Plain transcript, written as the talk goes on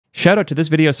Shout out to this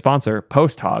video's sponsor,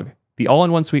 PostHog, the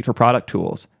all-in-one suite for product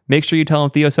tools. Make sure you tell them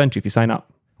Theo sent you if you sign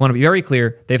up. I want to be very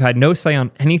clear, they've had no say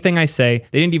on anything I say.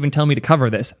 They didn't even tell me to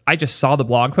cover this. I just saw the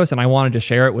blog post and I wanted to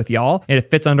share it with y'all, and it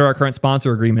fits under our current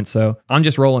sponsor agreement, so I'm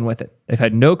just rolling with it. They've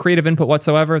had no creative input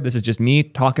whatsoever. This is just me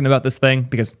talking about this thing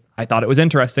because I thought it was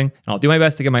interesting, and I'll do my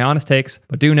best to give my honest takes,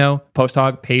 but do know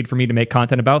PostHog paid for me to make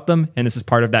content about them, and this is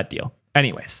part of that deal.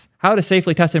 Anyways, how to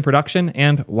safely test in production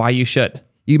and why you should.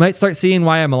 You might start seeing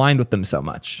why I'm aligned with them so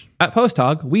much. At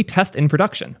PostHog, we test in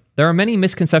production. There are many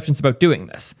misconceptions about doing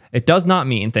this. It does not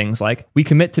mean things like we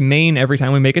commit to main every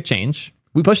time we make a change.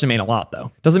 We push to main a lot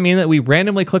though. Doesn't mean that we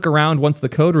randomly click around once the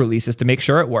code releases to make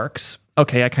sure it works.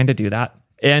 Okay, I kind of do that.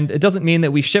 And it doesn't mean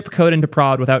that we ship code into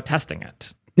prod without testing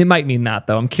it. It might mean that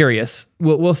though, I'm curious.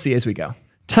 We'll see as we go.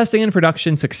 Testing in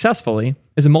production successfully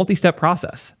is a multi-step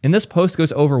process, and this post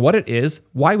goes over what it is,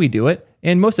 why we do it,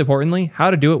 and most importantly, how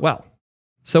to do it well.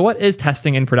 So what is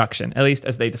testing in production, at least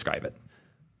as they describe it?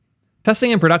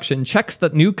 Testing in production checks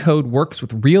that new code works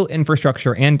with real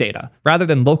infrastructure and data, rather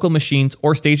than local machines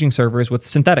or staging servers with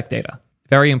synthetic data.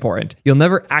 Very important. You'll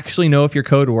never actually know if your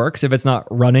code works if it's not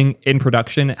running in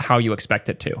production how you expect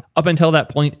it to. Up until that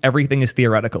point, everything is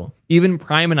theoretical. Even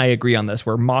Prime and I agree on this,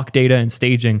 where mock data and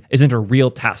staging isn't a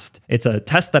real test. It's a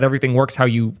test that everything works how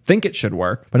you think it should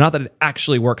work, but not that it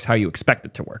actually works how you expect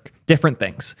it to work. Different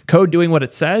things. Code doing what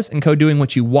it says and code doing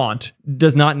what you want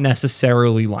does not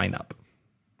necessarily line up.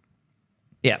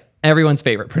 Yeah, everyone's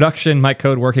favorite. Production, my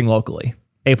code working locally.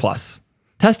 A+.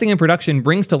 Testing in production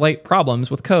brings to light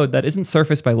problems with code that isn't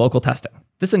surfaced by local testing.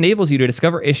 This enables you to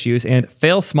discover issues and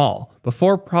fail small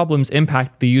before problems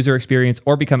impact the user experience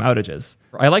or become outages.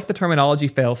 I like the terminology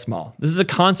fail small. This is a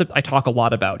concept I talk a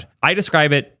lot about. I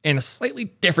describe it in a slightly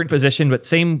different position, but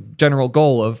same general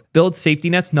goal of build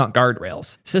safety nets, not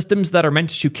guardrails. Systems that are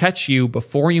meant to catch you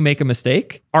before you make a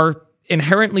mistake are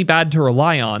inherently bad to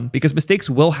rely on because mistakes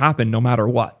will happen no matter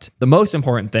what. The most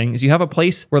important thing is you have a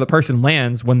place where the person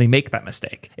lands when they make that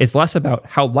mistake. It's less about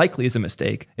how likely is a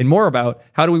mistake and more about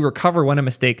how do we recover when a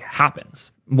mistake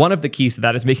happens. One of the keys to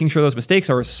that is making sure those mistakes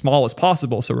are as small as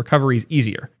possible so recovery is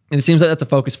easier. And it seems like that's a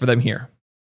focus for them here.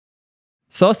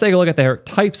 So let's take a look at their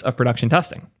types of production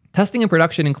testing. Testing in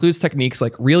production includes techniques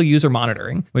like real user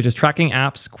monitoring, which is tracking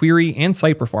apps, query, and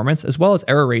site performance, as well as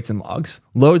error rates and logs.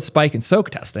 Load, spike, and soak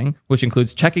testing, which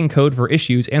includes checking code for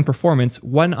issues and performance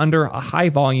when under a high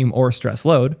volume or stress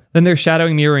load. Then there's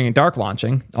shadowing, mirroring, and dark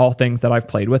launching, all things that I've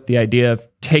played with. The idea of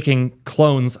taking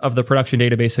clones of the production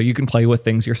database so you can play with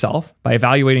things yourself by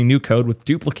evaluating new code with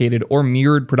duplicated or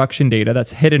mirrored production data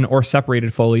that's hidden or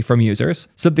separated fully from users.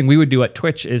 Something we would do at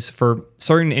Twitch is for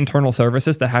certain internal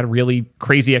services that had really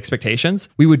crazy expectations,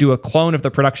 we would do a clone of the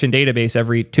production database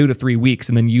every 2 to 3 weeks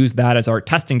and then use that as our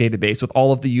testing database with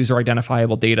all of the user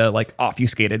identifiable data like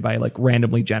obfuscated by like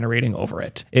randomly generating over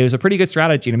it. It was a pretty good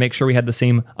strategy to make sure we had the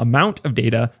same amount of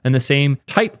data and the same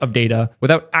type of data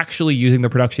without actually using the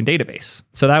production database.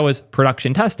 So that was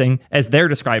production testing as they're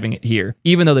describing it here.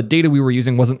 Even though the data we were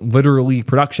using wasn't literally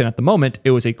production at the moment,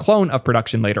 it was a clone of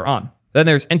production later on. Then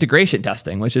there's integration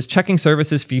testing, which is checking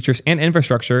services, features, and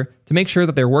infrastructure to make sure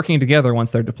that they're working together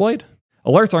once they're deployed.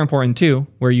 Alerts are important too,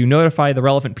 where you notify the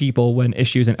relevant people when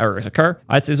issues and errors occur.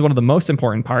 That is one of the most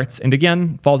important parts, and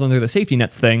again, falls under the safety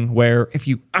nets thing, where if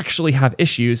you actually have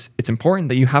issues, it's important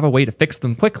that you have a way to fix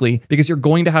them quickly because you're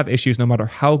going to have issues no matter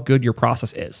how good your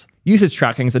process is. Usage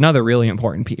tracking is another really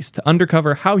important piece to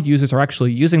uncover how users are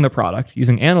actually using the product,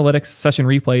 using analytics, session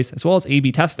replays, as well as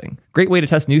A/B testing. Great way to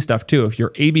test new stuff too if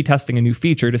you're A/B testing a new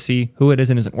feature to see who it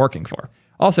is and isn't working for.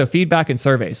 Also, feedback and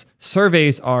surveys.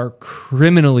 Surveys are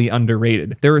criminally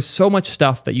underrated. There is so much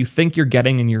stuff that you think you're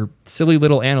getting in your silly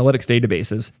little analytics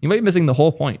databases. You might be missing the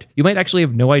whole point. You might actually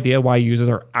have no idea why users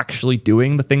are actually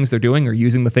doing the things they're doing or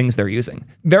using the things they're using.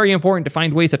 Very important to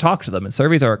find ways to talk to them, and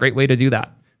surveys are a great way to do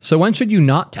that. So when should you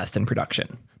not test in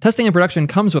production? Testing in production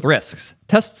comes with risks.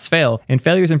 Tests fail, and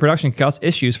failures in production can cause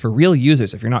issues for real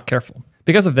users if you're not careful.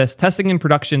 Because of this, testing in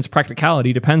production's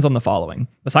practicality depends on the following: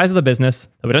 the size of the business,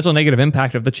 the potential negative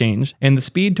impact of the change, and the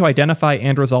speed to identify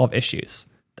and resolve issues.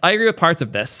 I agree with parts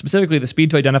of this, specifically the speed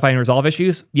to identify and resolve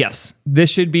issues. Yes, this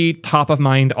should be top of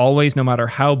mind always, no matter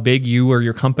how big you or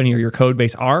your company or your code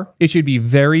base are. It should be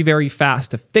very, very fast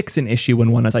to fix an issue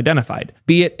when one is identified.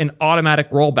 Be it an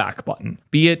automatic rollback button,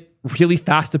 be it really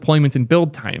fast deployments and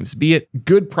build times, be it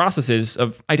good processes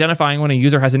of identifying when a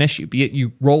user has an issue, be it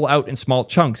you roll out in small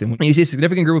chunks. And when you see a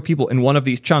significant group of people in one of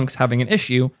these chunks having an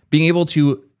issue, being able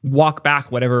to walk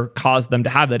back whatever caused them to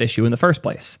have that issue in the first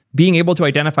place. Being able to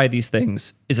identify these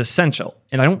things is essential.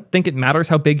 And I don't think it matters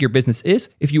how big your business is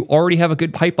if you already have a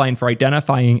good pipeline for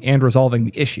identifying and resolving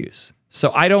the issues.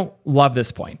 So I don't love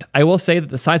this point. I will say that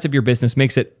the size of your business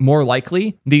makes it more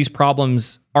likely these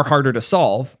problems are harder to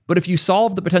solve. But if you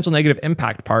solve the potential negative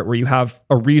impact part where you have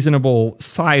a reasonable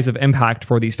size of impact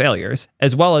for these failures,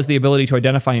 as well as the ability to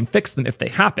identify and fix them if they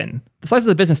happen, the size of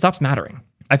the business stops mattering.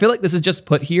 I feel like this is just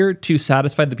put here to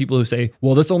satisfy the people who say,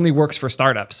 well, this only works for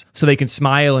startups, so they can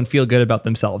smile and feel good about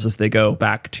themselves as they go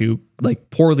back to like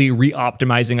poorly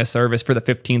re-optimizing a service for the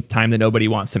 15th time that nobody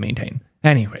wants to maintain.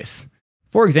 Anyways,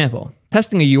 for example,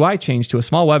 testing a UI change to a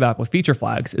small web app with feature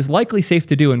flags is likely safe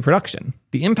to do in production.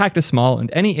 The impact is small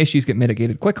and any issues get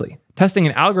mitigated quickly. Testing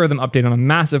an algorithm update on a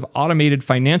massive automated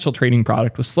financial trading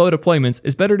product with slow deployments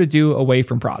is better to do away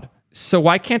from prod. So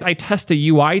why can't I test a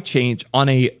UI change on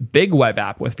a big web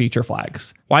app with feature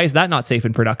flags? Why is that not safe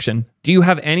in production? Do you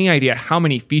have any idea how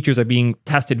many features are being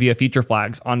tested via feature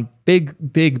flags on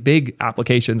big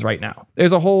applications right now?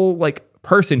 There's a whole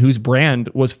person whose brand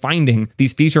was finding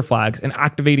these feature flags and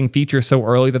activating features so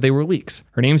early that they were leaks.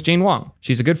 Her name's Jane Wong.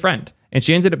 She's a good friend. And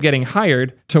she ended up getting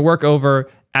hired to work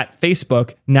over at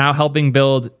Facebook, now helping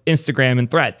build Instagram and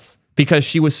Threads, because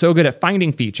she was so good at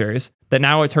finding features that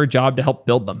now it's her job to help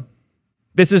build them.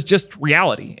 This is just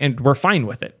reality, and we're fine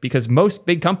with it because most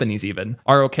big companies even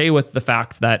are okay with the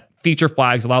fact that feature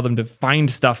flags allow them to find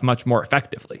stuff much more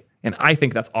effectively. And I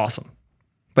think that's awesome.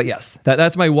 But yes,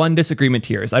 that's my one disagreement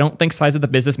here is I don't think size of the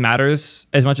business matters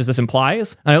as much as this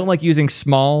implies. I don't like using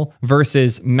small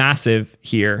versus massive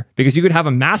here because you could have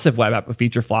a massive web app with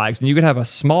feature flags and you could have a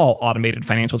small automated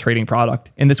financial trading product,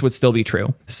 and this would still be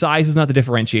true. Size is not the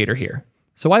differentiator here.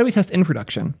 So why do we test in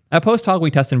production? At PostHog,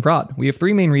 we test in prod. We have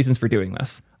three main reasons for doing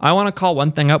this. I want to call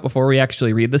one thing out before we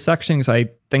actually read this section because I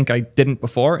think I didn't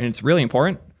before, and it's really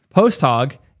important.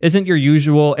 PostHog isn't your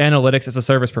usual analytics as a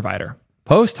service provider.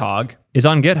 PostHog is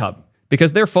on GitHub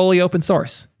because they're fully open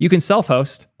source. You can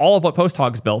self-host all of what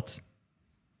PostHog's built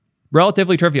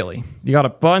relatively trivially. You got a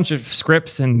bunch of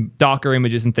scripts and Docker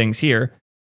images and things here,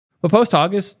 but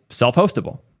PostHog is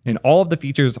self-hostable. And all of the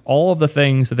features, all of the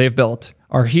things that they've built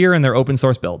are here in their open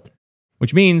source build,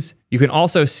 which means you can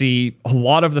also see a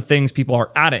lot of the things people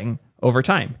are adding over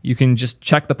time. You can just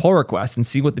check the pull requests and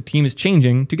see what the team is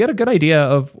changing to get a good idea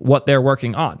of what they're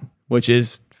working on, which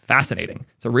is fascinating.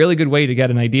 It's a really good way to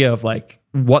get an idea of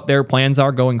what their plans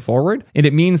are going forward. And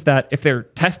it means that if they're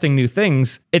testing new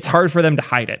things, it's hard for them to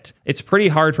hide it. It's pretty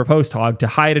hard for PostHog to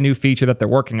hide a new feature that they're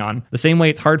working on. The same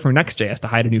way it's hard for Next.js to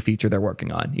hide a new feature they're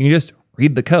working on. You can just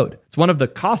read the code. It's one of the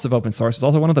costs of open source. It's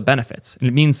also one of the benefits. And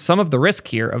it means some of the risk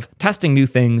here of testing new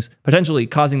things, potentially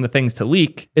causing the things to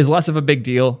leak, is less of a big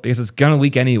deal because it's going to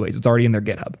leak anyways. It's already in their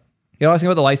GitHub. You're asking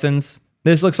about the license.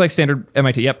 This looks like standard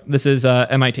MIT. Yep, this is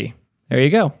MIT. There you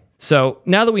go. So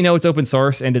now that we know it's open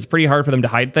source and it's pretty hard for them to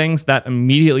hide things, that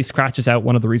immediately scratches out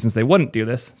one of the reasons they wouldn't do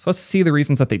this. So let's see the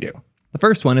reasons that they do. The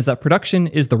first one is that production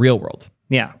is the real world.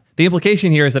 Yeah. The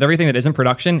implication here is that everything that isn't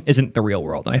production isn't the real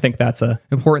world. And I think that's an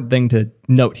important thing to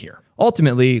note here.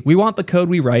 Ultimately, we want the code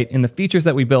we write and the features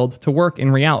that we build to work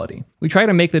in reality. We try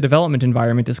to make the development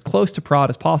environment as close to prod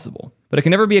as possible, but it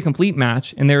can never be a complete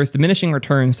match, and there is diminishing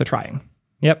returns to trying.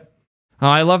 Yep.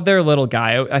 I love their little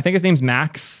guy. I think his name's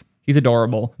Max. He's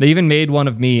adorable. They even made one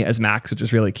of me as Max, which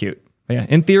is really cute. But yeah,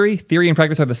 in theory and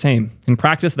practice are the same. In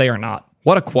practice, they are not.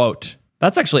 What a quote.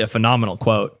 That's actually a phenomenal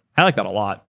quote. I like that a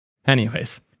lot.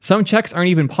 Anyways, some checks aren't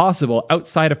even possible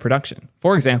outside of production.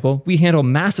 For example, we handle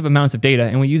massive amounts of data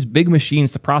and we use big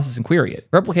machines to process and query it.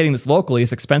 Replicating this locally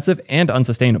is expensive and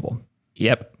unsustainable.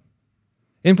 Yep.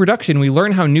 In production, we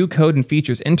learn how new code and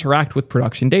features interact with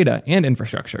production data and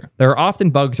infrastructure. There are often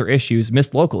bugs or issues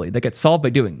missed locally that get solved by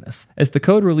doing this. As the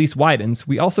code release widens,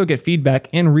 we also get feedback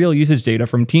and real usage data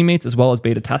from teammates as well as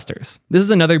beta testers. This is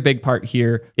another big part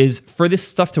here is for this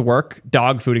stuff to work,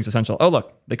 dog fooding is essential. Oh,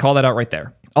 look, they call that out right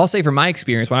there. I'll say from my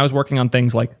experience, when I was working on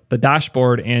things like the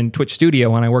dashboard and Twitch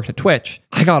Studio when I worked at Twitch,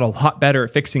 I got a lot better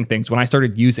at fixing things when I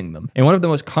started using them. And one of the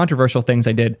most controversial things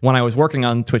I did when I was working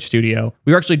on Twitch Studio,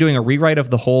 we were actually doing a rewrite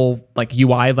of the whole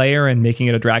UI layer and making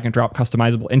it a drag and drop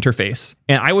customizable interface.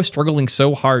 And I was struggling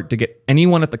so hard to get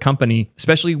anyone at the company,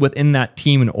 especially within that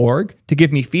team and org, to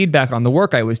give me feedback on the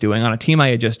work I was doing on a team I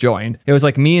had just joined. It was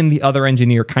like me and the other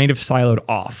engineer kind of siloed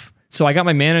off. So I got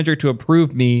my manager to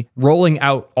approve me rolling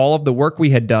out all of the work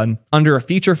we had done under a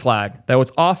feature flag that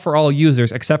was off for all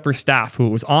users except for staff who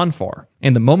it was on for.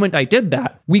 And the moment I did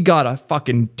that, we got a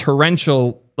fucking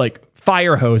torrential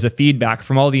fire hose of feedback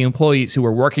from all the employees who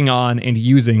were working on and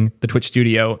using the Twitch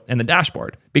Studio and the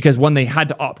dashboard. Because when they had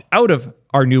to opt out of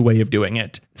our new way of doing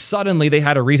it. Suddenly, they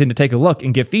had a reason to take a look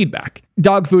and give feedback.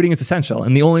 Dog fooding is essential,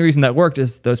 and the only reason that worked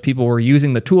is those people were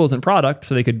using the tools and product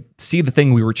so they could see the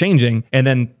thing we were changing, and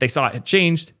then they saw it had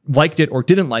changed, liked it or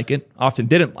didn't like it, often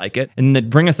didn't like it, and they'd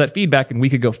bring us that feedback and we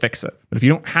could go fix it. But if you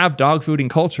don't have dog fooding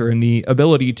culture and the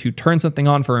ability to turn something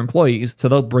on for employees so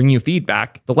they'll bring you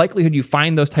feedback, the likelihood you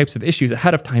find those types of issues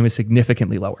ahead of time is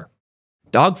significantly lower.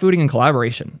 Dog fooding and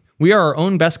collaboration. We are our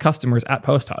own best customers at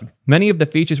PostHog. Many of the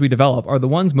features we develop are the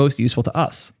ones most useful to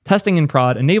us. Testing in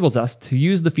prod enables us to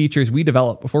use the features we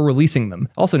develop before releasing them,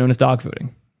 also known as dog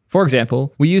fooding. For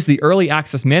example, we use the early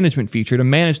access management feature to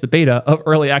manage the beta of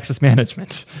early access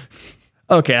management.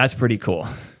 Okay, that's pretty cool.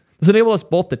 This enables us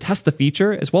both to test the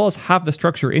feature as well as have the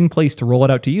structure in place to roll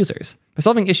it out to users. By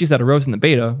solving issues that arose in the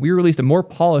beta, we released a more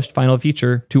polished final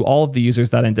feature to all of the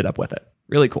users that ended up with it.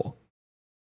 Really cool.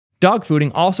 Dog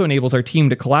fooding also enables our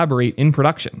team to collaborate in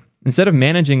production. Instead of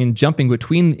managing and jumping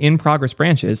between in-progress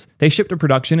branches, they ship to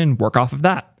production and work off of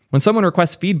that. When someone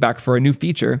requests feedback for a new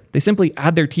feature, they simply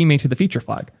add their teammate to the feature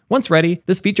flag. Once ready,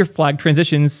 this feature flag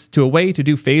transitions to a way to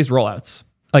do phased rollouts.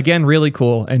 Again, really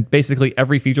cool, and basically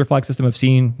every feature flag system I've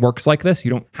seen works like this.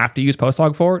 You don't have to use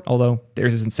PostHog for it, although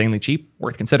theirs is insanely cheap,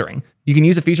 worth considering. You can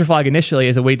use a feature flag initially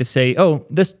as a way to say, oh,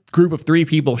 this group of 3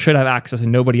 people should have access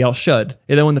and nobody else should.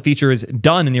 And then when the feature is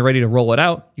done and you're ready to roll it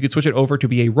out, you can switch it over to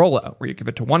be a rollout, where you give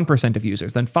it to 1% of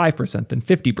users, then 5%, then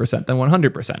 50%, then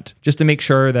 100%, just to make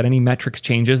sure that any metrics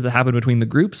changes that happen between the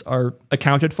groups are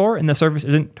accounted for and the service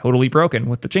isn't totally broken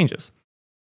with the changes.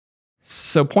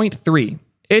 So point 3.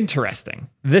 Interesting.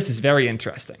 This is very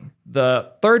interesting.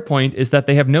 The third point is that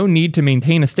they have no need to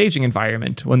maintain a staging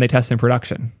environment when they test in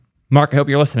production. Mark, I hope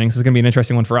you're listening. This is going to be an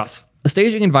interesting one for us. A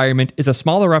staging environment is a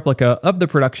smaller replica of the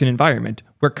production environment,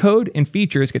 where code and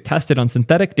features get tested on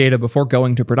synthetic data before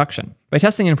going to production. By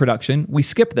testing in production, we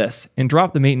skip this and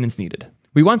drop the maintenance needed.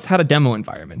 We once had a demo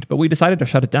environment, but we decided to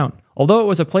shut it down. Although it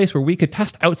was a place where we could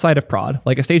test outside of prod,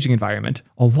 like a staging environment,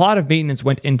 a lot of maintenance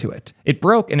went into it. It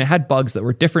broke and it had bugs that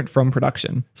were different from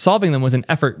production. Solving them was an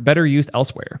effort better used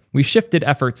elsewhere. We shifted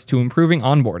efforts to improving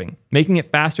onboarding, making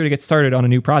it faster to get started on a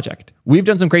new project. We've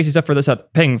done some crazy stuff for this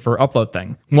at Ping for upload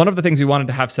thing. One of the things we wanted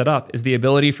to have set up is the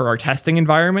ability for our testing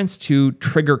environments to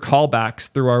trigger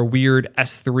callbacks through our weird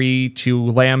S3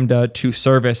 to Lambda to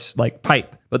service like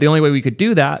pipe. But the only way we could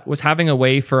do that was having a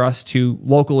way for us to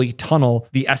locally tunnel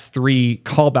the S3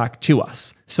 callback to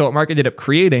us. So what Mark ended up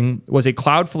creating was a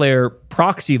Cloudflare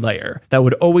proxy layer that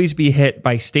would always be hit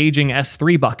by staging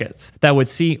S3 buckets that would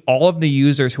see all of the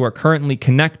users who are currently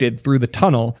connected through the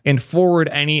tunnel and forward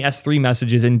any S3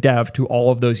 messages in dev to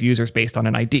all of those users based on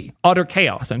an ID. Utter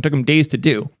chaos, and it took them days to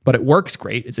do, but it works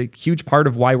great. It's a huge part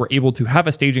of why we're able to have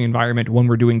a staging environment when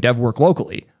we're doing dev work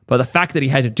locally. But the fact that he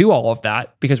had to do all of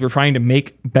that because we're trying to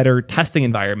make better testing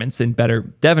environments and better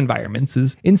dev environments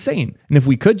is insane. And if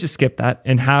we could just skip that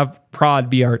and have prod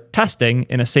be our testing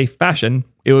in a safe fashion,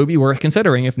 it would be worth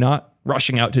considering, if not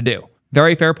rushing out to do.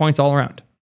 Very fair points all around.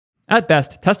 At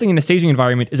best, testing in a staging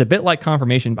environment is a bit like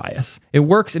confirmation bias. It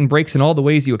works and breaks in all the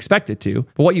ways you expect it to,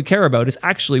 but what you care about is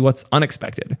actually what's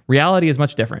unexpected. Reality is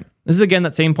much different. This is again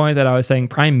that same point that I was saying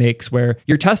Prime makes, where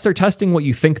your tests are testing what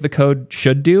you think the code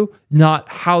should do, not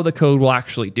how the code will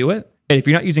actually do it. And if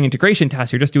you're not using integration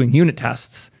tests, you're just doing unit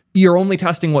tests, you're only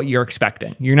testing what you're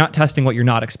expecting. You're not testing what you're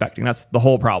not expecting. That's the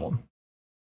whole problem.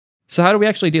 So how do we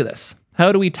actually do this?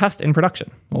 How do we test in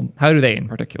production? Well, how do they in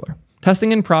particular?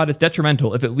 Testing in prod is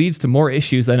detrimental if it leads to more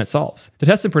issues than it solves. To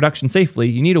test in production safely,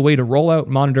 you need a way to roll out,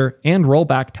 monitor, and roll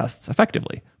back tests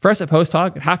effectively. For us at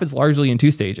PostHog, it happens largely in 2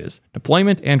 stages,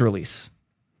 deployment and release.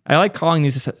 I like calling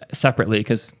these separately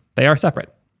because they are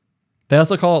separate. They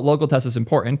also call it local tests as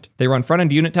important. They run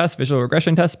front-end unit tests, visual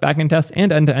regression tests, back-end tests,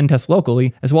 and end-to-end tests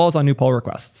locally, as well as on new pull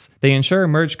requests. They ensure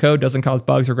merged code doesn't cause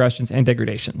bugs, regressions, and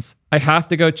degradations. I have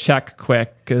to go check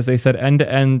quick because they said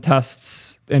end-to-end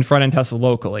tests and front-end tests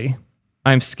locally.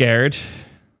 I'm scared.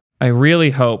 I really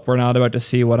hope we're not about to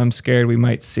see what I'm scared we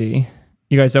might see.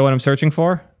 You guys know what I'm searching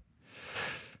for?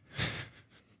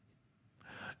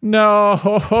 No.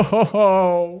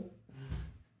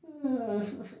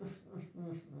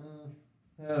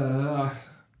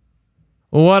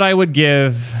 What I would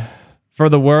give for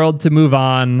the world to move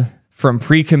on from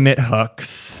pre-commit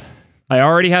hooks. I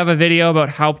already have a video about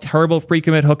how terrible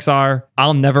pre-commit hooks are.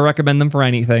 I'll never recommend them for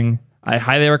anything. I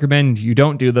highly recommend you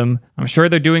don't do them. I'm sure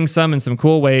they're doing some in some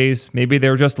cool ways. Maybe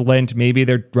they're just lint. Maybe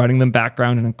they're running them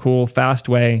background in a cool, fast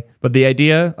way. But the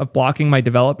idea of blocking my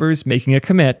developers making a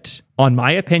commit on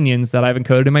my opinions that I've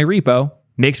encoded in my repo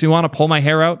makes me want to pull my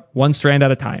hair out one strand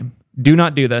at a time. Do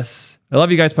not do this. I love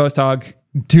you guys, PostHog.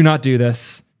 Do not do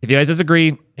this. If you guys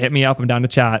disagree, hit me up. I'm down to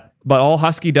chat. But all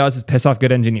Husky does is piss off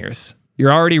good engineers.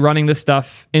 You're already running this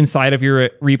stuff inside of your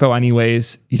repo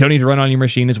anyways. You don't need to run on your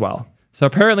machine as well. So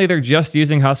apparently they're just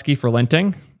using Husky for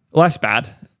linting. Less bad.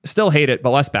 Still hate it,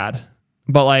 but less bad.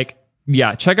 But like,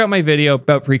 yeah, check out my video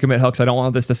about pre-commit hooks. I don't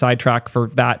want this to sidetrack for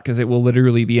that because it will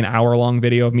literally be an hour-long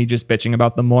video of me just bitching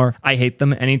about them more. I hate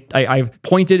them. I've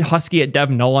pointed Husky at dev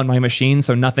null on my machine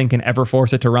so nothing can ever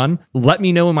force it to run. Let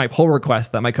me know in my pull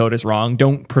request that my code is wrong.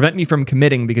 Don't prevent me from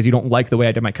committing because you don't like the way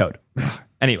I did my code.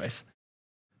 Anyways,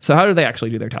 so how do they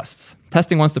actually do their tests?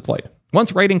 Testing once deployed.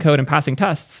 Once writing code and passing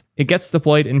tests, it gets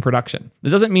deployed in production.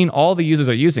 This doesn't mean all the users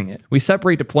are using it. We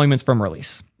separate deployments from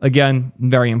release. Again,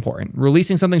 very important.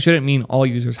 Releasing something shouldn't mean all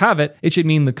users have it. It should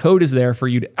mean the code is there for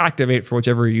you to activate for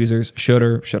whichever users should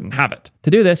or shouldn't have it.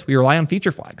 To do this, we rely on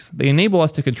feature flags. They enable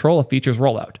us to control a feature's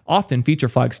rollout. Often, feature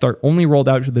flags start only rolled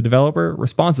out to the developer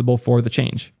responsible for the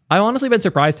change. I've honestly been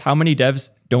surprised how many devs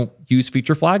don't use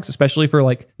feature flags, especially for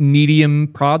like medium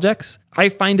projects. I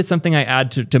find it's something I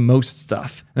add to most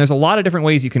stuff. And there's a lot of different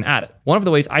ways you can add it. One of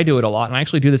the ways I do it a lot, and I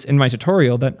actually do this in my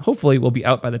tutorial that hopefully will be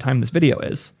out by the time this video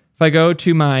is, if I go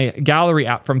to my gallery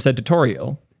app from said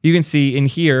tutorial, you can see in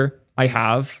here, I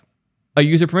have a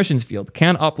user permissions field,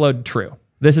 can upload true.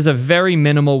 This is a very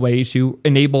minimal way to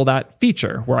enable that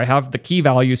feature where I have the key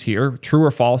values here, true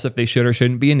or false if they should or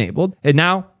shouldn't be enabled. And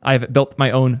now I've built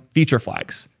my own feature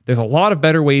flags. There's a lot of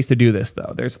better ways to do this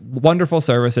though. There's wonderful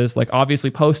services like obviously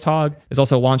Posthog. There's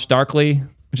also Launch Darkly,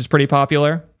 which is pretty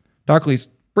popular. Darkly's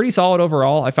pretty solid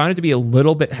overall. I found it to be a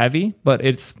little bit heavy, but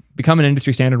it's become an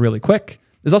industry standard really quick.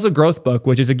 There's also Growthbook,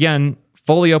 which is again,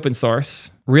 fully open source,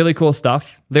 really cool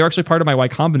stuff. They're actually part of my Y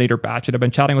Combinator batch and I've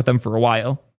been chatting with them for a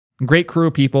while. Great crew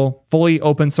of people, fully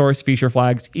open source feature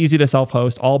flags, easy to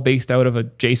self-host, all based out of a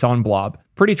JSON blob.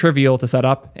 Pretty trivial to set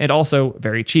up and also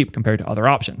very cheap compared to other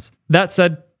options. That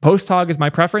said, Posthog is my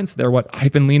preference. They're what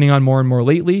I've been leaning on more and more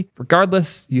lately.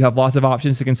 Regardless, you have lots of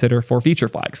options to consider for feature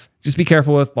flags. Just be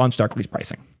careful with Launch Darkly's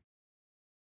pricing.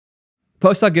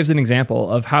 Posthog gives an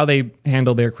example of how they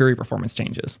handle their query performance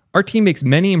changes. Our team makes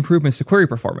many improvements to query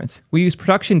performance. We use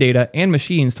production data and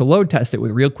machines to load test it with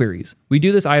real queries. We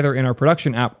do this either in our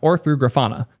production app or through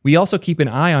Grafana. We also keep an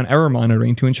eye on error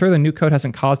monitoring to ensure the new code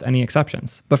hasn't caused any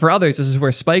exceptions. But for others, this is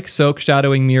where spike, soak,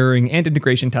 shadowing, mirroring, and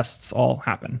integration tests all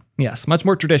happen. Yes, much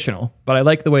more traditional, but I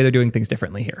like the way they're doing things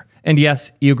differently here. And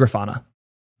yes, EU Grafana.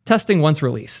 Testing once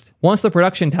released. Once the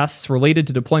production tests related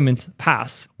to deployment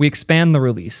pass, we expand the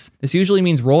release. This usually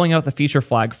means rolling out the feature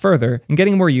flag further and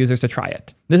getting more users to try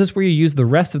it. This is where you use the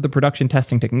rest of the production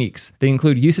testing techniques. They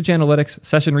include usage analytics,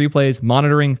 session replays,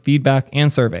 monitoring, feedback,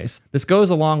 and surveys. This goes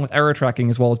along with error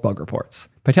tracking as well as bug reports.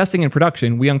 By testing in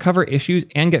production, we uncover issues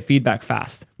and get feedback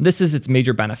fast. This is its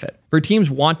major benefit. For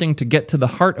teams wanting to get to the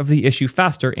heart of the issue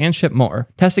faster and ship more,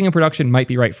 testing in production might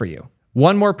be right for you.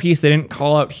 One more piece they didn't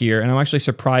call out here, and I'm actually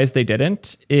surprised they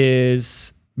didn't,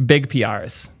 is big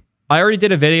PRs. I already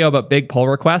did a video about big pull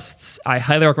requests. I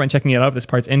highly recommend checking it out if this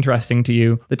part's interesting to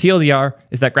you. The TLDR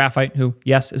is that Graphite, who,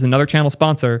 yes, is another channel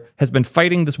sponsor, has been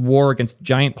fighting this war against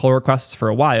giant pull requests for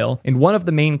a while. And one of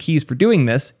the main keys for doing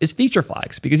this is feature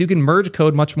flags, because you can merge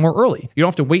code much more early. You don't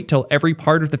have to wait till every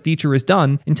part of the feature is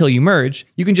done until you merge.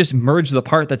 You can just merge the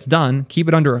part that's done, keep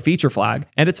it under a feature flag,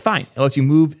 and it's fine. It lets you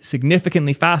move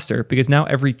significantly faster because now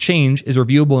every change is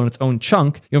reviewable in its own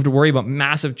chunk. You don't have to worry about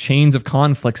massive chains of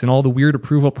conflicts and all the weird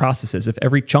approval processes if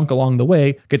every chunk along the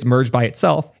way gets merged by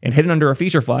itself and hidden under a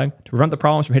feature flag to prevent the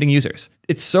problems from hitting users.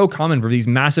 It's so common for these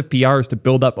massive PRs to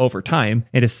build up over time,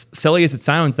 and as silly as it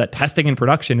sounds that testing in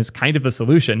production is kind of the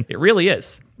solution, it really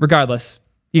is. Regardless,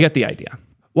 you get the idea.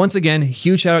 Once again,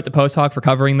 huge shout out to Posthog for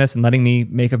covering this and letting me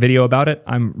make a video about it.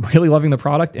 I'm really loving the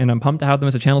product and I'm pumped to have them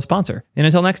as a channel sponsor. And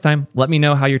until next time, let me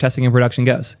know how your testing in production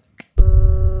goes.